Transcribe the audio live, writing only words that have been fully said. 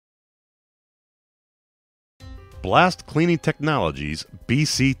Blast Cleaning Technologies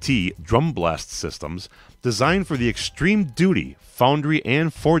BCT drum blast systems designed for the extreme duty, foundry,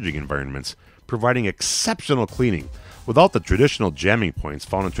 and forging environments, providing exceptional cleaning without the traditional jamming points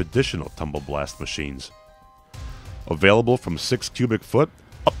found in traditional tumble blast machines. Available from 6 cubic foot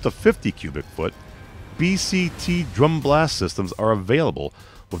up to 50 cubic foot, BCT drum blast systems are available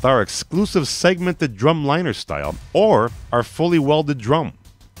with our exclusive segmented drum liner style or our fully welded drum.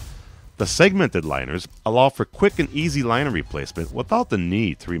 The segmented liners allow for quick and easy liner replacement without the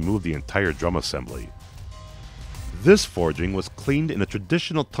need to remove the entire drum assembly. This forging was cleaned in a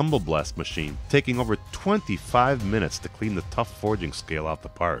traditional tumble blast machine, taking over 25 minutes to clean the tough forging scale off the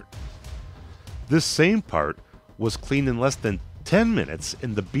part. This same part was cleaned in less than 10 minutes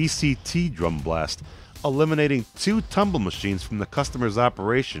in the BCT drum blast, eliminating 2 tumble machines from the customer's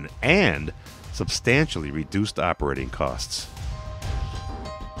operation and substantially reduced operating costs.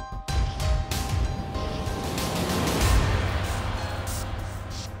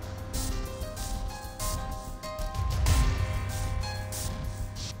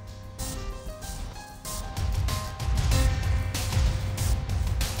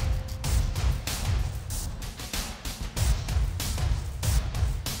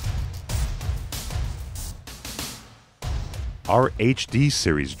 Our HD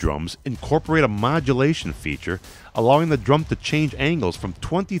series drums incorporate a modulation feature, allowing the drum to change angles from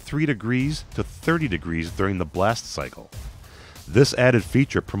 23 degrees to 30 degrees during the blast cycle. This added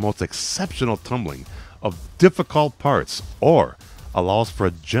feature promotes exceptional tumbling of difficult parts or allows for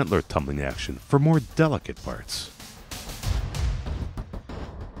a gentler tumbling action for more delicate parts.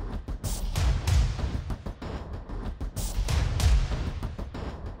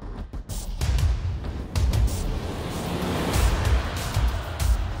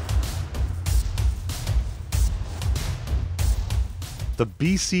 The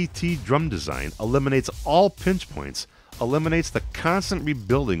BCT drum design eliminates all pinch points, eliminates the constant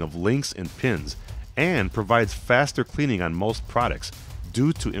rebuilding of links and pins, and provides faster cleaning on most products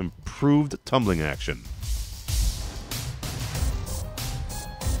due to improved tumbling action.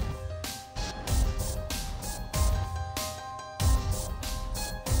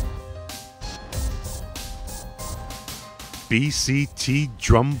 BCT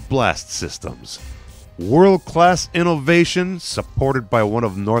drum blast systems. World-class innovation supported by one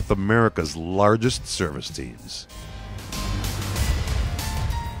of North America's largest service teams.